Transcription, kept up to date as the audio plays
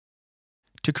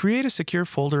To create a secure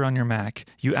folder on your Mac,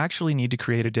 you actually need to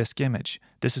create a disk image.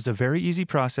 This is a very easy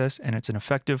process and it's an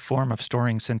effective form of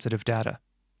storing sensitive data.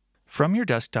 From your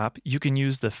desktop, you can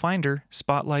use the Finder,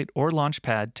 Spotlight, or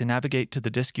Launchpad to navigate to the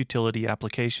Disk Utility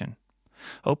application.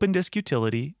 Open Disk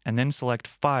Utility and then select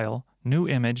File, New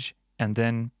Image, and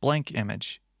then Blank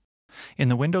Image. In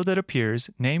the window that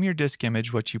appears, name your disk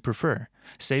image what you prefer,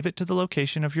 save it to the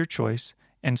location of your choice,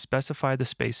 and specify the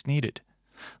space needed.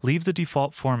 Leave the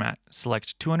default format,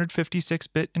 select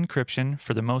 256-bit encryption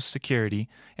for the most security,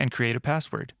 and create a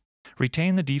password.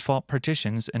 Retain the default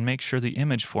partitions and make sure the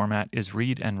image format is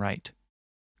read and write.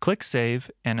 Click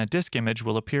Save, and a disk image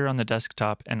will appear on the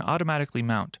desktop and automatically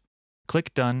mount.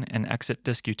 Click Done and exit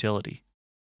Disk Utility.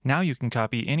 Now you can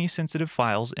copy any sensitive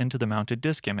files into the mounted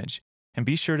disk image, and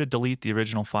be sure to delete the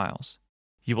original files.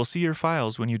 You will see your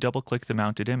files when you double-click the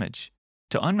mounted image.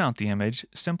 To unmount the image,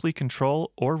 simply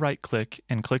Control or right-click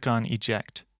and click on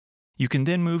Eject. You can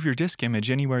then move your disk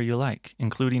image anywhere you like,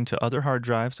 including to other hard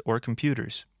drives or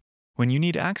computers. When you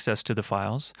need access to the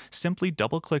files, simply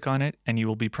double-click on it and you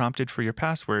will be prompted for your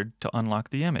password to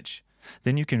unlock the image.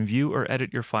 Then you can view or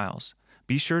edit your files.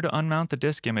 Be sure to unmount the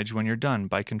disk image when you're done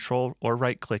by Control or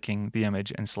right-clicking the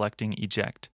image and selecting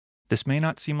Eject. This may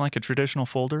not seem like a traditional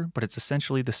folder, but it's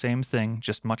essentially the same thing,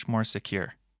 just much more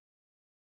secure.